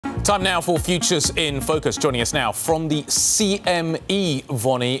Time now for Futures in Focus. Joining us now from the CME,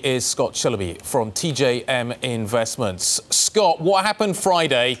 Vonnie, is Scott Shellady from TJM Investments. Scott, what happened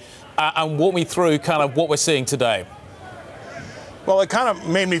Friday and walk me through kind of what we're seeing today. Well, it kind of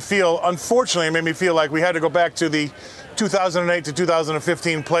made me feel, unfortunately, it made me feel like we had to go back to the 2008 to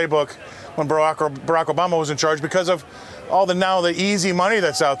 2015 playbook when Barack Obama was in charge because of all the easy money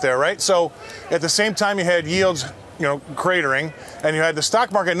that's out there, right? So at the same time you had yields, cratering, and you had the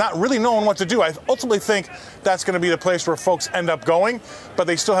stock market not really knowing what to do. I ultimately think that's going to be the place where folks end up going, but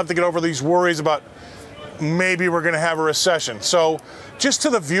they still have to get over these worries about maybe we're going to have a recession. So just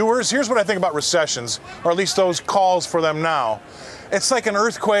to the viewers, here's what I think about recessions, or at least those calls for them now. It's like an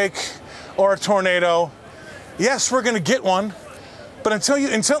earthquake or a tornado. Yes, we're going to get one, but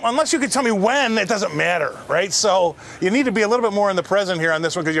unless you can tell me when, it doesn't matter, right? So you need to be a little bit more in the present here on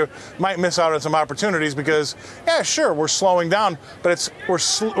this one because you might miss out on some opportunities because, yeah, sure, we're slowing down, but we're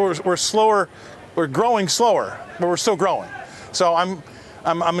slower, we're growing slower, but we're still growing. So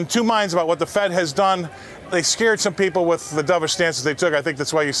I'm in two minds about what the Fed has done. They scared some people with the dovish stances they took. I think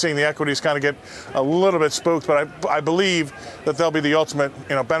that's why you're seeing the equities kind of get a little bit spooked. But I believe that they'll be the ultimate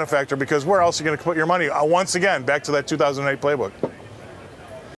benefactor because where else are you going to put your money? Once again, back to that 2008 playbook.